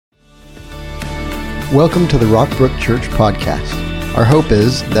Welcome to the Rockbrook Church podcast. Our hope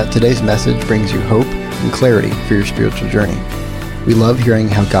is that today's message brings you hope and clarity for your spiritual journey. We love hearing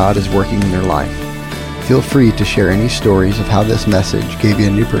how God is working in your life. Feel free to share any stories of how this message gave you a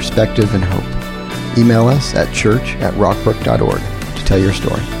new perspective and hope. Email us at church@rockbrook.org to tell your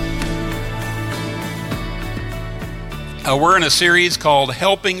story. We're in a series called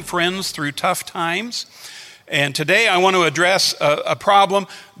Helping Friends Through Tough Times. And today I want to address a problem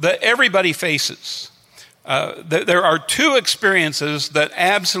that everybody faces. There are two experiences that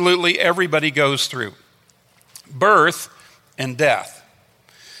absolutely everybody goes through: birth and death.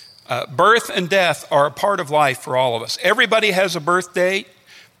 Birth and death are a part of life for all of us. Everybody has a birth date.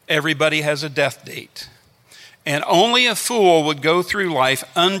 Everybody has a death date. And only a fool would go through life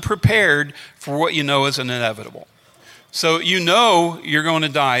unprepared for what you know is inevitable. So you know you're going to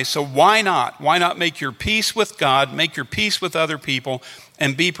die, so why not? Why not make your peace with God, make your peace with other people,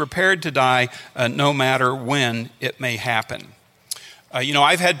 and be prepared to die no matter when it may happen?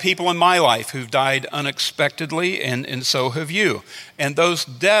 I've had people in my life who've died unexpectedly, and so have you. And those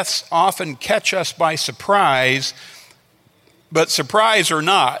deaths often catch us by surprise, but surprise or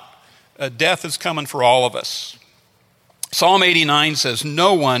not, death is coming for all of us. Psalm 89 says,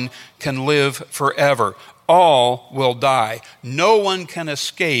 "No one can live forever. All will die. No one can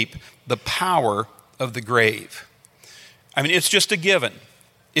escape the power of the grave." I mean, it's just a given.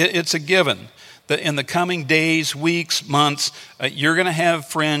 It's a given that in the coming days, weeks, months, you're going to have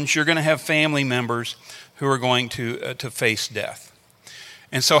friends, you're going to have family members who are going to face death.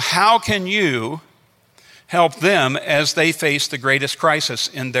 And so how can you help them as they face the greatest crisis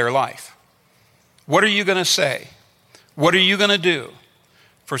in their life? What are you going to say? What are you going to do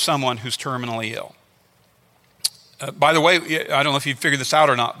for someone who's terminally ill? By the way, I don't know if you figured this out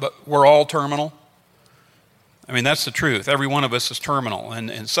or not, but we're all terminal. I mean, that's the truth. Every one of us is terminal.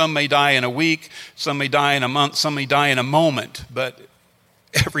 And some may die in a week, some may die in a month, some may die in a moment, but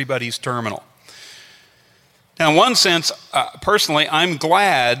everybody's terminal. Now, in one sense, personally, I'm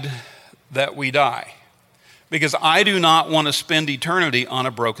glad that we die, because I do not want to spend eternity on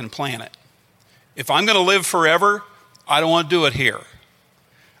a broken planet. If I'm going to live forever, I don't want to do it here.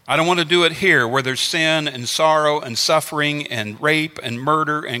 I don't want to do it here where there's sin and sorrow and suffering and rape and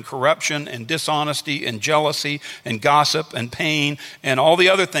murder and corruption and dishonesty and jealousy and gossip and pain and all the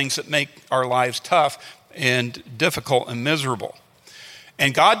other things that make our lives tough and difficult and miserable.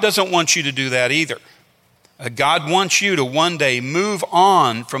 And God doesn't want you to do that either. God wants you to one day move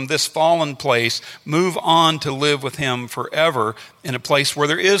on from this fallen place, move on to live with Him forever in a place where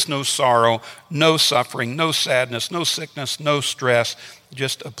there is no sorrow, no suffering, no sadness, no sickness, no stress,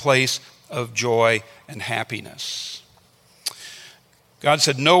 just a place of joy and happiness. God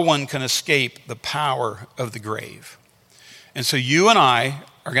said no one can escape the power of the grave. And so you and I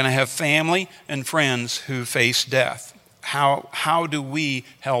are going to have family and friends who face death. How do we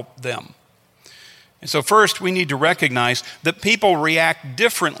help them? And so first, we need to recognize that people react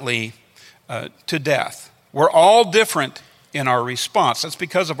differently to death. We're all different in our response. That's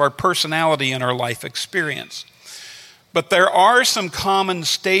because of our personality and our life experience. But there are some common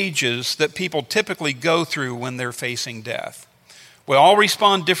stages that people typically go through when they're facing death. We all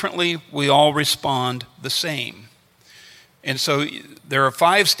respond differently. We all respond the same. And so there are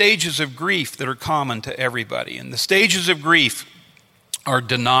 5 stages of grief that are common to everybody. And the stages of grief are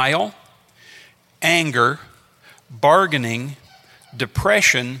denial, anger, bargaining,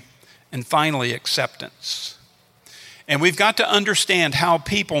 depression, and finally acceptance. And we've got to understand how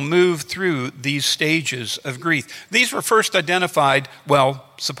people move through these stages of grief. These were supposedly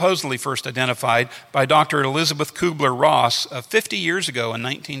first identified by Dr. Elizabeth Kubler-Ross 50 years ago in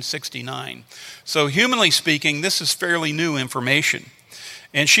 1969. So humanly speaking, this is fairly new information.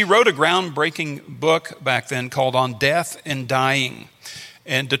 And she wrote a groundbreaking book back then called On Death and Dying,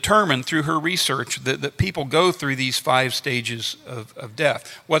 and determined through her research that people go through these 5 stages of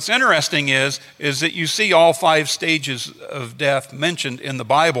death. What's interesting is that you see all 5 stages of death mentioned in the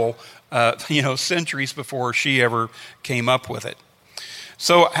Bible, centuries before she ever came up with it.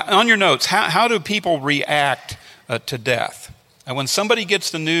 So on your notes, how do people react to death? And when somebody gets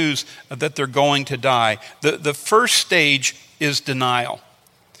the news that they're going to die, the first stage is denial.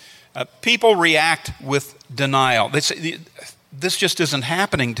 People react with denial. They say, this just isn't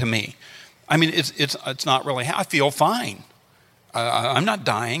happening to me. I mean, it's not really. I feel fine. I'm not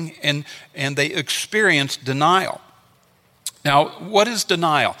dying, and they experience denial. Now, what is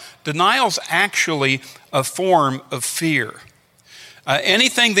denial? Denial's actually a form of fear.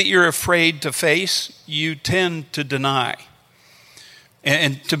 Anything that you're afraid to face, you tend to deny.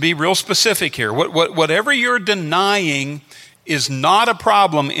 And to be real specific here, whatever you're denying is not a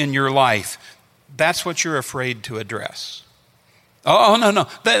problem in your life. that's what you're afraid to address. Oh, no,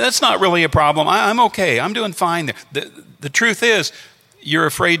 that's not really a problem. I'm okay. I'm doing fine there. The truth is, you're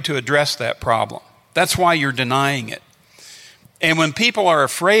afraid to address that problem. That's why you're denying it. And when people are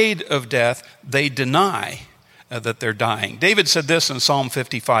afraid of death, they deny that they're dying. David said this in Psalm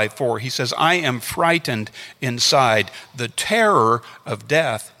 55:4. He says, I am frightened inside. The terror of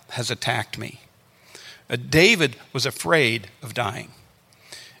death has attacked me. David was afraid of dying.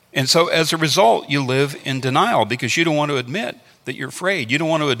 And so as a result, you live in denial because you don't want to admit that you're afraid. You don't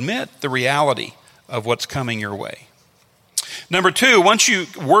want to admit the reality of what's coming your way. Number two, once you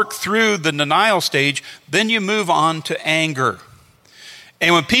work through the denial stage, then you move on to anger.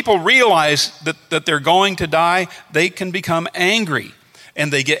 And when people realize that they're going to die, they can become angry.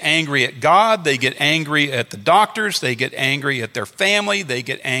 And they get angry at God, they get angry at the doctors, they get angry at their family, they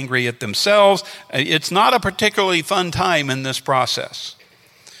get angry at themselves. It's not a particularly fun time in this process.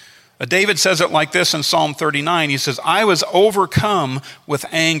 David says it like this in Psalm 39. He says, I was overcome with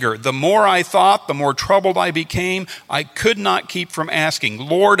anger. The more I thought, the more troubled I became. I could not keep from asking,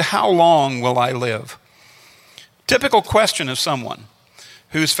 Lord, how long will I live? Typical question of someone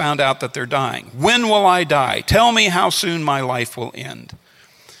who's found out that they're dying. When will I die? Tell me how soon my life will end.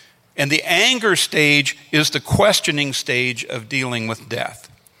 And the anger stage is the questioning stage of dealing with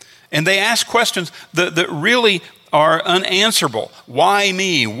death. And they ask questions that really are unanswerable. Why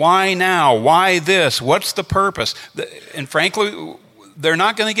me? Why now? Why this? What's the purpose? And frankly, they're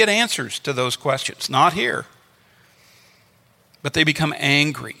not going to get answers to those questions. Not here. But they become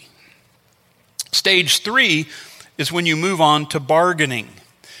angry. Stage 3 is when you move on to bargaining.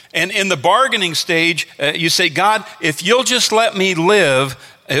 And in the bargaining stage, you say, God, if you'll just let me live,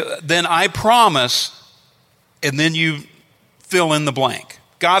 then I promise, and then you fill in the blank.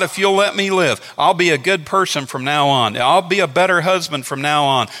 God, if you'll let me live, I'll be a good person from now on. I'll be a better husband from now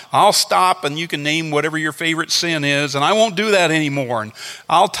on. I'll stop, and you can name whatever your favorite sin is, and I won't do that anymore. And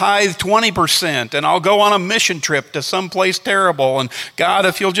I'll tithe 20%, and I'll go on a mission trip to someplace terrible. And God,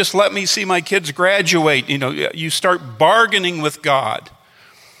 if you'll just let me see my kids graduate, you start bargaining with God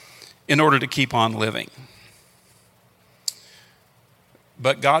in order to keep on living.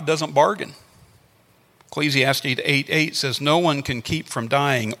 But God doesn't bargain. Ecclesiastes 8:8 says, no one can keep from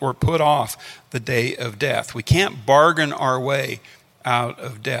dying or put off the day of death. We can't bargain our way out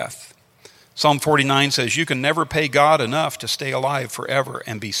of death. Psalm 49 says, you can never pay God enough to stay alive forever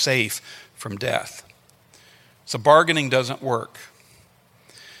and be safe from death. So bargaining doesn't work.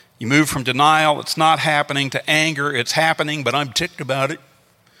 You move from denial, it's not happening, to anger, it's happening, but I'm ticked about it.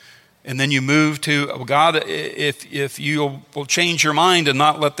 And then you move to, God, if you will change your mind and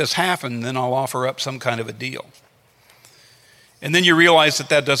not let this happen, then I'll offer up some kind of a deal. And then you realize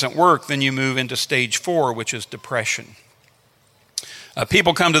that doesn't work. Then you move into stage 4, which is depression.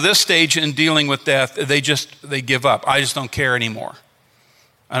 People come to this stage in dealing with death, they give up. I just don't care anymore.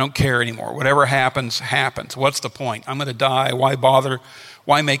 I don't care anymore. Whatever happens, happens. What's the point? I'm going to die. Why bother?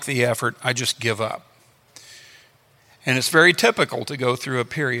 Why make the effort? I just give up. And it's very typical to go through a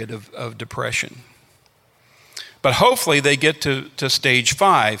period of depression. But hopefully they get to stage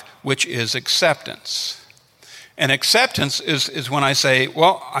 5, which is acceptance. And acceptance is when I say,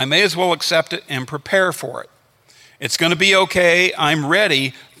 well, I may as well accept it and prepare for it. It's going to be okay. I'm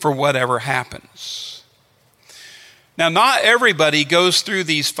ready for whatever happens. Now, not everybody goes through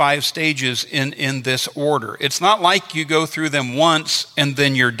these 5 stages in this order. It's not like you go through them once and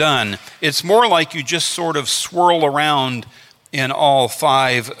then you're done. It's more like you just sort of swirl around in all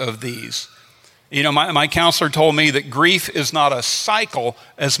 5 of these. My counselor told me that grief is not a cycle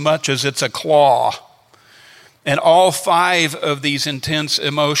as much as it's a claw. And all 5 of these intense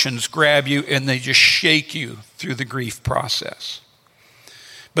emotions grab you and they just shake you through the grief process.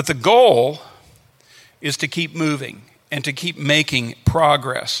 But the goal is to keep moving and to keep making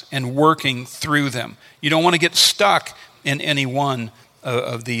progress and working through them. You don't want to get stuck in any one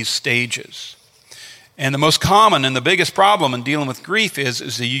of these stages. And the most common and the biggest problem in dealing with grief is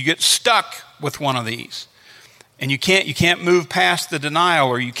that you get stuck with one of these. And you can't move past the denial,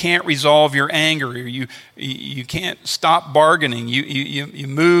 or you can't resolve your anger, or you can't stop bargaining. You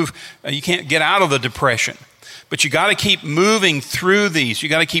move, you can't get out of the depression. But you got to keep moving through these. You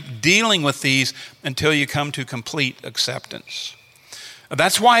got to keep dealing with these until you come to complete acceptance.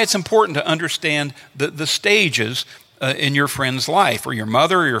 That's why it's important to understand the stages in your friend's life, or your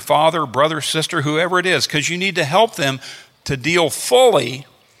mother, or your father, brother, sister, whoever it is, because you need to help them to deal fully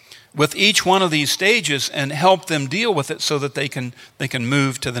with each one of these stages and help them deal with it so that they can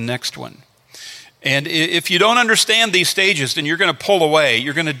move to the next one. And if you don't understand these stages, then you're going to pull away.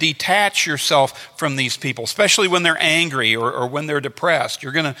 You're going to detach yourself from these people, especially when they're angry or when they're depressed.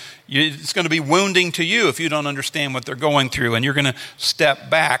 It's going to be wounding to you if you don't understand what they're going through, and you're going to step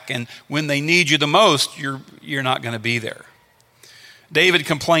back. And when they need you the most, you're not going to be there. David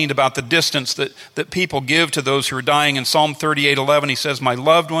complained about the distance that people give to those who are dying. In Psalm 38:11, he says, "My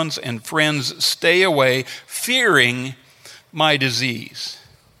loved ones and friends stay away, fearing my disease."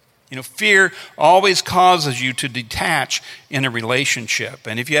 Fear always causes you to detach in a relationship.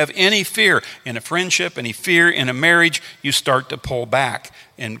 And if you have any fear in a friendship, any fear in a marriage, you start to pull back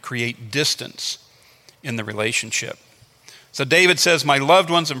and create distance in the relationship. So David says, "My loved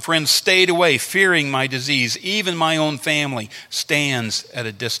ones and friends stayed away, fearing my disease. Even my own family stands at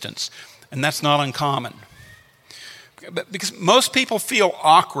a distance." And that's not uncommon. Because most people feel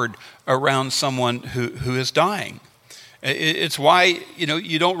awkward around someone who is dying. It's why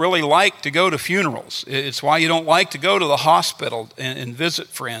you don't really like to go to funerals. It's why you don't like to go to the hospital and visit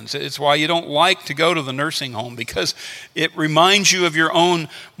friends. It's why you don't like to go to the nursing home, because it reminds you of your own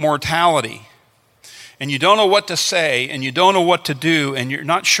mortality. And you don't know what to say, and you don't know what to do, and you're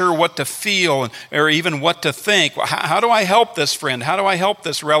not sure what to feel or even what to think. How do I help this friend? How do I help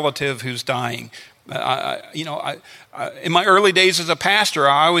this relative who's dying? In my early days as a pastor,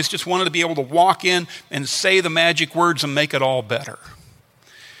 I always just wanted to be able to walk in and say the magic words and make it all better.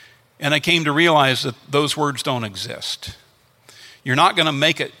 And I came to realize that those words don't exist. You're not going to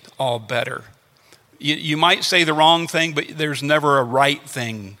make it all better. You might say the wrong thing, but there's never a right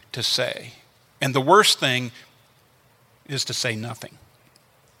thing to say. And the worst thing is to say nothing.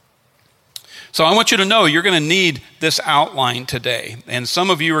 So I want you to know you're going to need this outline today. And some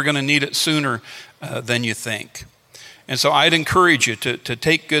of you are going to need it sooner than you think. And so I'd encourage you to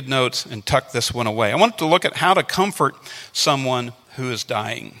take good notes and tuck this one away. I want to look at how to comfort someone who is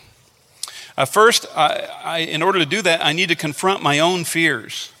dying. First, in order to do that, I need to confront my own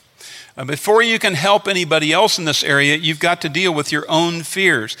fears. Before you can help anybody else in this area, you've got to deal with your own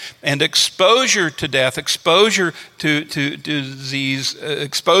fears. And exposure to death, exposure to disease,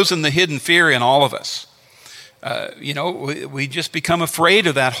 exposing the hidden fear in all of us. We just become afraid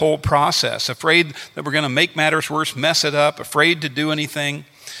of that whole process, afraid that we're going to make matters worse, mess it up, afraid to do anything.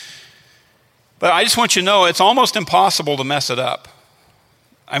 But I just want you to know it's almost impossible to mess it up.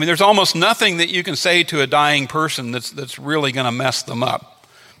 I mean, there's almost nothing that you can say to a dying person that's really going to mess them up.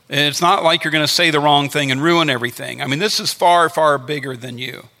 It's not like you're going to say the wrong thing and ruin everything. I mean, this is far, far bigger than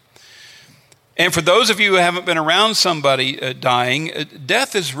you. And for those of you who haven't been around somebody dying,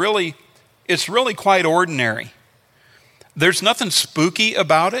 death is really quite ordinary. There's nothing spooky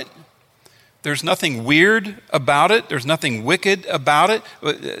about it. There's nothing weird about it. There's nothing wicked about it.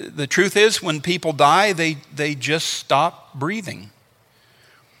 The truth is, when people die, they just stop breathing.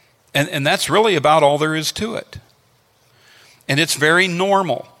 And that's really about all there is to it. And it's very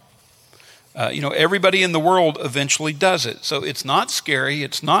normal. Everybody in the world eventually does it. So it's not scary,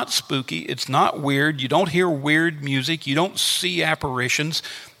 it's not spooky, it's not weird. You don't hear weird music, you don't see apparitions.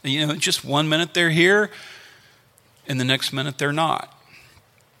 Just 1 minute they're here, and the next minute they're not.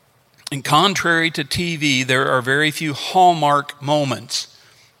 And contrary to TV, there are very few hallmark moments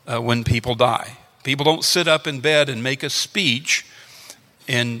when people die. People don't sit up in bed and make a speech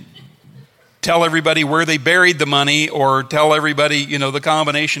and tell everybody where they buried the money, or tell everybody, the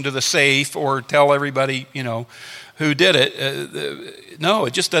combination to the safe, or tell everybody, who did it. No,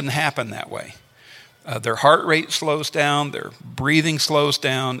 it just doesn't happen that way. Their heart rate slows down, their breathing slows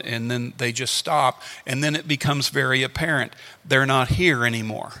down, and then they just stop. And then it becomes very apparent they're not here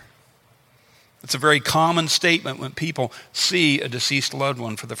anymore. It's a very common statement when people see a deceased loved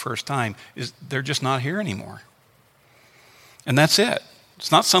one for the first time, is they're just not here anymore. And that's it.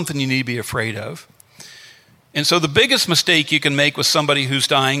 It's not something you need to be afraid of. And so the biggest mistake you can make with somebody who's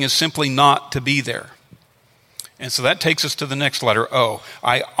dying is simply not to be there. And so that takes us to the next letter, O.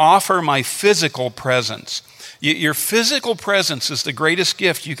 I offer my physical presence. Your physical presence is the greatest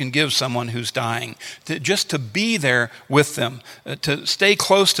gift you can give someone who's dying. Just to be there with them, to stay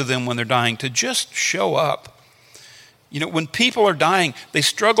close to them when they're dying, to just show up. When people are dying, they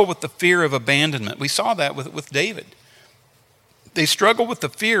struggle with the fear of abandonment. We saw that with David. They struggle with the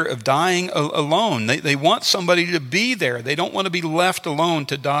fear of dying alone. They want somebody to be there. They don't want to be left alone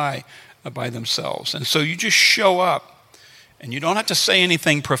to die by themselves. And so you just show up. And you don't have to say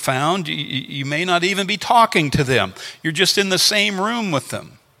anything profound. You may not even be talking to them. You're just in the same room with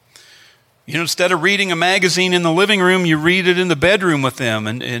them. Instead of reading a magazine in the living room, you read it in the bedroom with them,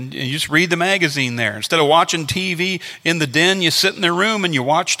 and you just read the magazine there. Instead of watching TV in the den, you sit in their room and you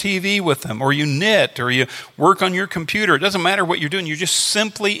watch TV with them, or you knit, or you work on your computer. It doesn't matter what you're doing. You're just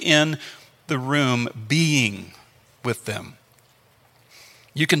simply in the room being with them.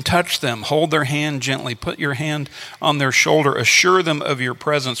 You can touch them, hold their hand gently, put your hand on their shoulder, assure them of your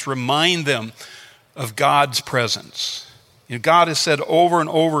presence, remind them of God's presence. You know, God has said over and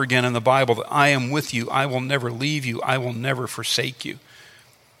over again in the Bible that I am with you, I will never leave you, I will never forsake you.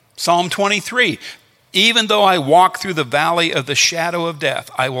 Psalm 23, even though I walk through the valley of the shadow of death,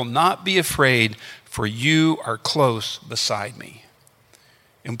 I will not be afraid, for you are close beside me.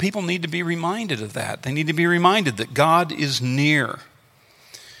 And people need to be reminded of that. They need to be reminded that God is near.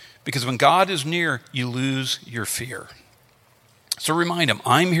 Because when God is near, you lose your fear. So remind them,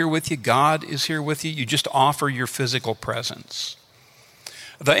 I'm here with you, God is here with you. You just offer your physical presence.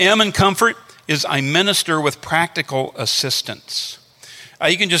 The M in comfort is I minister with practical assistance.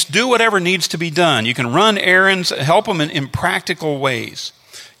 You can just do whatever needs to be done. You can run errands, help them in practical ways.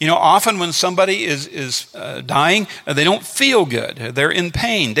 You know, often when somebody is dying, they don't feel good. They're in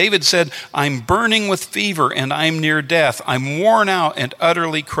pain. David said, I'm burning with fever and I'm near death. I'm worn out and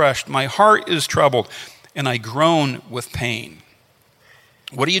utterly crushed. My heart is troubled and I groan with pain.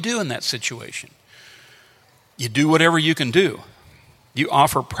 What do you do in that situation? You do whatever you can do. You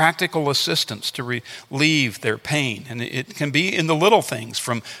offer practical assistance to relieve their pain. And it can be in the little things,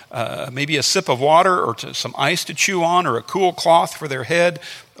 from maybe a sip of water or to some ice to chew on or a cool cloth for their head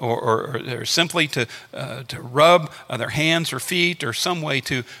or simply to rub their hands or feet or some way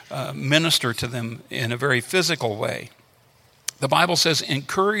to minister to them in a very physical way. The Bible says,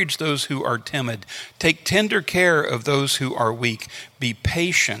 encourage those who are timid. Take tender care of those who are weak. Be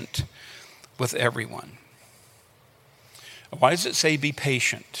patient with everyone. Why does it say be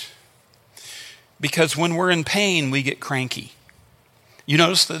patient? Because when we're in pain, we get cranky. You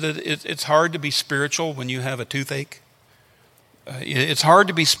notice that it's hard to be spiritual when you have a toothache? It's hard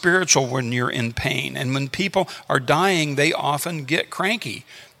to be spiritual when you're in pain. And when people are dying, they often get cranky.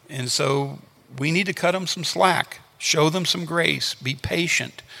 And so we need to cut them some slack, show them some grace, be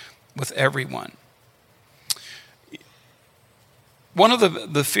patient with everyone. One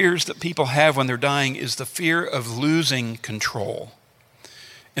of the fears that people have when they're dying is the fear of losing control.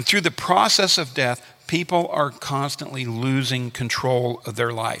 And through the process of death, people are constantly losing control of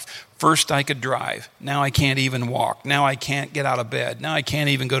their life. First, I could drive. Now I can't even walk. Now I can't get out of bed. Now I can't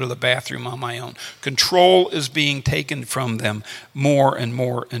even go to the bathroom on my own. Control is being taken from them more and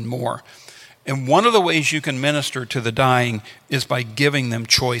more and more. And one of the ways you can minister to the dying is by giving them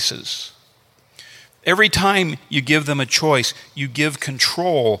choices. Every time you give them a choice, you give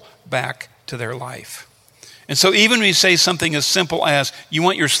control back to their life. And so even when you say something as simple as, you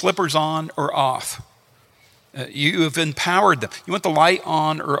want your slippers on or off? You have empowered them. You want the light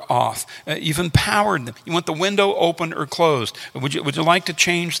on or off? You've empowered them. You want the window open or closed? Would you like to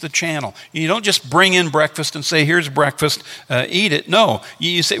change the channel? You don't just bring in breakfast and say, here's breakfast, eat it. No,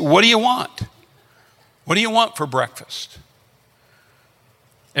 you say, what do you want? What do you want for breakfast?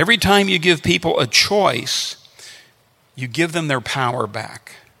 Every time you give people a choice, you give them their power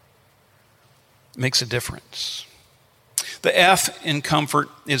back. It makes a difference. The F in comfort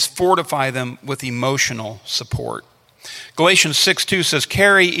is fortify them with emotional support. Galatians 6:2 says,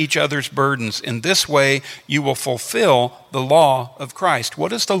 carry each other's burdens. In this way, you will fulfill the law of Christ.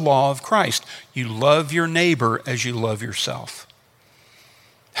 What is the law of Christ? You love your neighbor as you love yourself.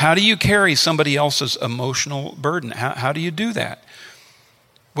 How do you carry somebody else's emotional burden? How do you do that?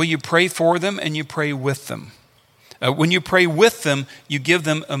 Well, you pray for them and you pray with them. When you pray with them, you give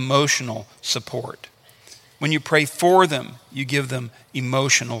them emotional support. When you pray for them, you give them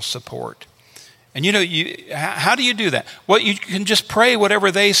emotional support. And how do you do that? Well, you can just pray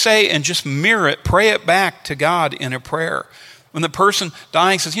whatever they say and just mirror it, pray it back to God in a prayer. When the person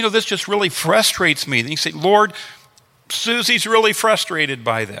dying says, this just really frustrates me, then you say, Lord, Susie's really frustrated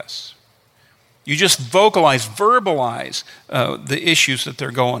by this. You just verbalize the issues that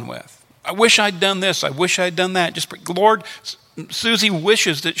they're going with. I wish I'd done this. I wish I'd done that. Just, Lord, Susie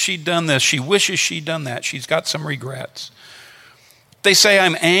wishes that she'd done this. She wishes she'd done that. She's got some regrets. They say,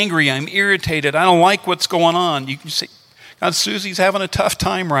 I'm angry. I'm irritated. I don't like what's going on. You can say, God, Susie's having a tough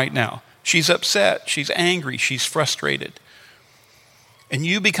time right now. She's upset. She's angry. She's frustrated. And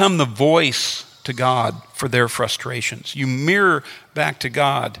you become the voice to God for their frustrations. You mirror back to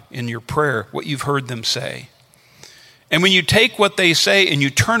God in your prayer what you've heard them say. And when you take what they say and you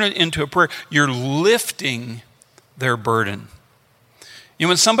turn it into a prayer, you're lifting their burden.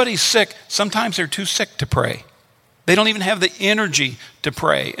 When somebody's sick, sometimes they're too sick to pray. They don't even have the energy to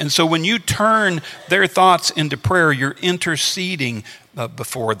pray. And so when you turn their thoughts into prayer, you're interceding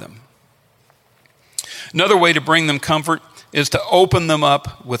before them. Another way to bring them comfort is to open them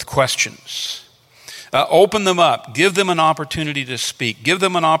up with questions. Open them up. Give them an opportunity to speak. Give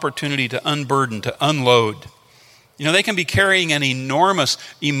them an opportunity to unburden, to unload. You know, they can be carrying an enormous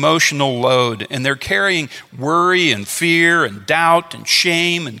emotional load, and they're carrying worry and fear and doubt and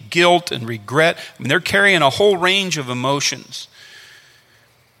shame and guilt and regret. I mean, they're carrying a whole range of emotions.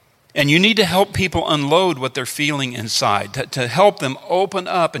 And you need to help people unload what they're feeling inside, to help them open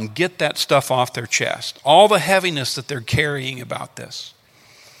up and get that stuff off their chest, all the heaviness that they're carrying about this.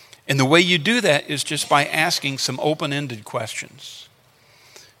 And the way you do that is just by asking some open-ended questions.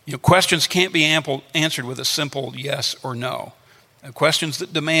 You know, questions can't be answered with a simple yes or no. Questions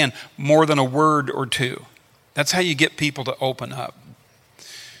that demand more than a word or two. That's how you get people to open up.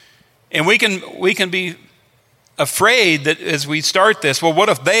 And we can be afraid that as we start this, well, what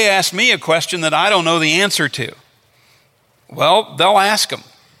if they ask me a question that I don't know the answer to? Well, they'll ask them.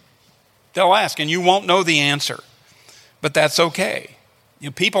 They'll ask, and you won't know the answer. But that's okay. You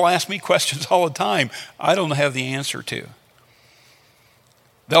know, people ask me questions all the time I don't have the answer to.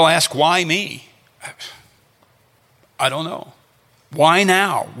 They'll ask, why me? I don't know. Why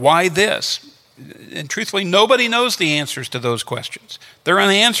now? Why this? And truthfully, nobody knows the answers to those questions. They're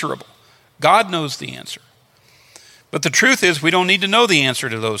unanswerable. God knows the answer. But the truth is, we don't need to know the answer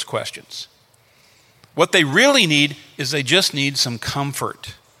to those questions. What they really need is they just need some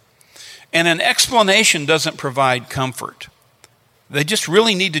comfort. And an explanation doesn't provide comfort. They just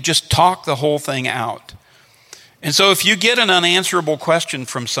really need to just talk the whole thing out. And so if you get an unanswerable question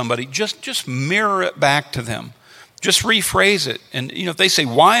from somebody, just mirror it back to them. Just rephrase it. And you know, if they say,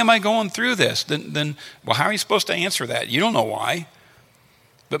 why am I going through this? Then well, how are you supposed to answer that? You don't know why.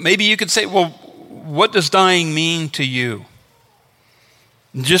 But maybe you could say, well, what does dying mean to you?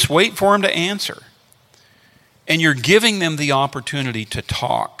 Just wait for them to answer. And you're giving them the opportunity to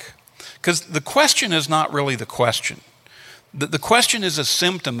talk. Because the question is not really the question. The question is a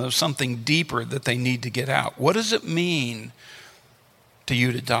symptom of something deeper that they need to get out. What does it mean to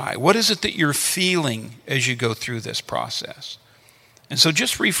you to die? What is it that you're feeling as you go through this process? And so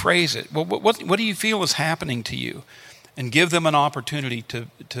just rephrase it. Well, what do you feel is happening to you? And give them an opportunity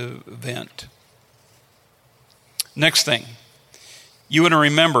to vent. Next thing, you want to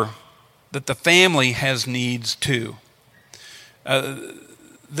remember that the family has needs too.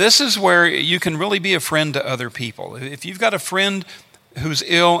 This is where you can really be a friend to other people. If you've got a friend who's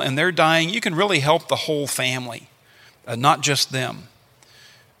ill and they're dying, you can really help the whole family, not just them.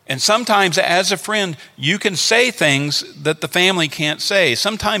 And sometimes as a friend, you can say things that the family can't say.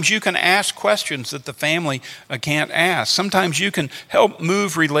 Sometimes you can ask questions that the family can't ask. Sometimes you can help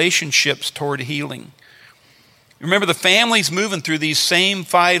move relationships toward healing. Remember, the family's moving through these same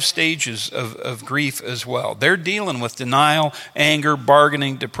 5 stages of grief as well. They're dealing with denial, anger,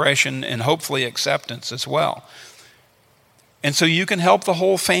 bargaining, depression, and hopefully acceptance as well. And so you can help the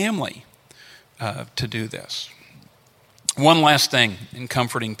whole family to do this. One last thing in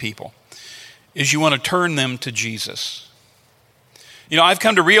comforting people is you want to turn them to Jesus. You know, I've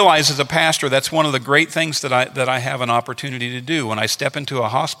come to realize as a pastor that's one of the great things that I have an opportunity to do. When I step into a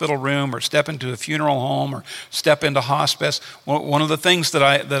hospital room or step into a funeral home or step into hospice, one of the things that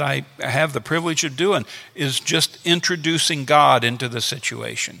I have the privilege of doing is just introducing God into the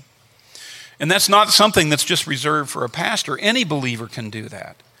situation. And that's not something that's just reserved for a pastor. Any believer can do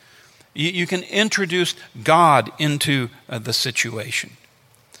that. You can introduce God into the situation.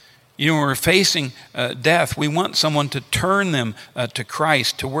 You know, when we're facing death, we want someone to turn them to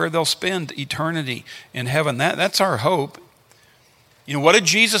Christ, to where they'll spend eternity in heaven. That's our hope. You know, what did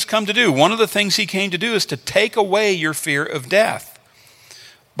Jesus come to do? One of the things he came to do is to take away your fear of death.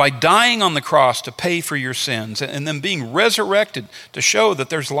 By dying on the cross to pay for your sins and then being resurrected to show that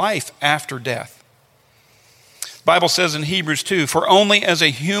there's life after death. The Bible says in Hebrews 2, for only as a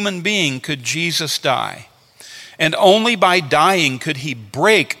human being could Jesus die. And only by dying could he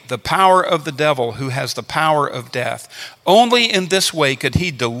break the power of the devil who has the power of death. Only in this way could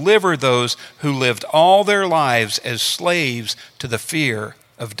he deliver those who lived all their lives as slaves to the fear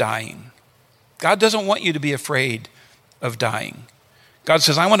of dying. God doesn't want you to be afraid of dying. God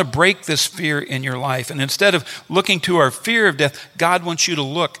says, I want to break this fear in your life. And instead of looking to our fear of death, God wants you to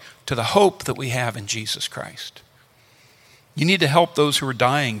look to the hope that we have in Jesus Christ. You need to help those who are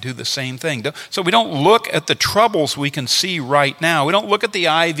dying do the same thing. So we don't look at the troubles we can see right now. We don't look at the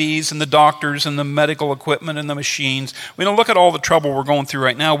IVs and the doctors and the medical equipment and the machines. We don't look at all the trouble we're going through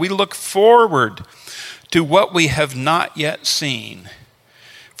right now. We look forward to what we have not yet seen.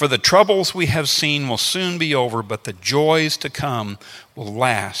 For the troubles we have seen will soon be over, but the joys to come will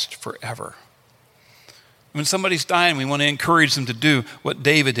last forever. When somebody's dying, we want to encourage them to do what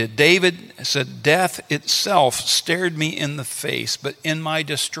David did. David said, death itself stared me in the face, but in my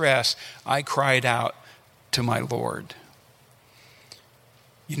distress, I cried out to my Lord.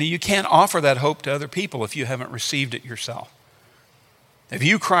 You know, you can't offer that hope to other people if you haven't received it yourself. Have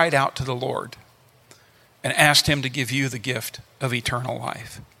you cried out to the Lord and asked him to give you the gift of eternal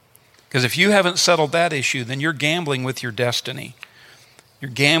life? Because if you haven't settled that issue, then you're gambling with your destiny.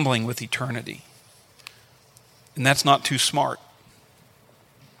 You're gambling with eternity. And that's not too smart.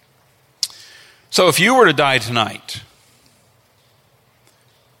 So if you were to die tonight,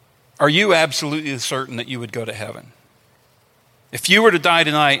 are you absolutely certain that you would go to heaven? If you were to die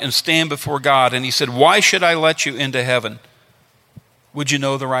tonight and stand before God and he said, "Why should I let you into heaven?" would you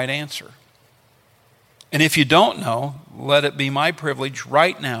know the right answer? And if you don't know, let it be my privilege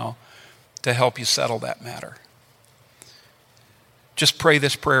right now to help you settle that matter. Just pray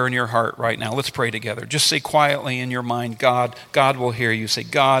this prayer in your heart right now. Let's pray together. Just say quietly in your mind, God will hear you. Say,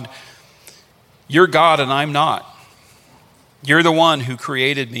 "God, you're God and I'm not. You're the one who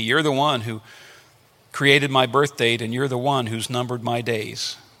created me. You're the one who created my birth date, and you're the one who's numbered my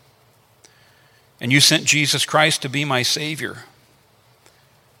days. And you sent Jesus Christ to be my Savior.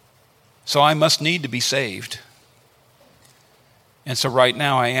 So I must need to be saved. And so right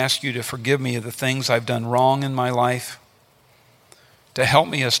now I ask you to forgive me of the things I've done wrong in my life, to help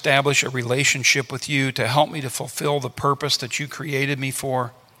me establish a relationship with you, to help me to fulfill the purpose that you created me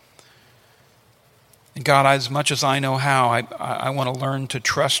for. And God, as much as I know how, I want to learn to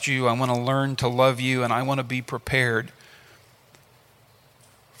trust you, I want to learn to love you, and I want to be prepared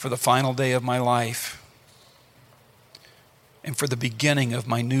for the final day of my life and for the beginning of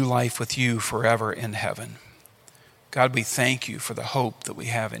my new life with you forever in heaven. God, we thank you for the hope that we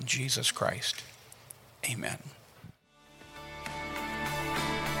have in Jesus Christ. Amen.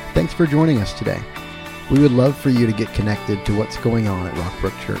 Thanks for joining us today. We would love for you to get connected to what's going on at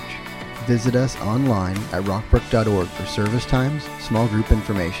Rockbrook Church. Visit us online at rockbrook.org for service times, small group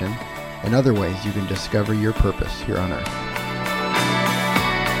information, and other ways you can discover your purpose here on earth.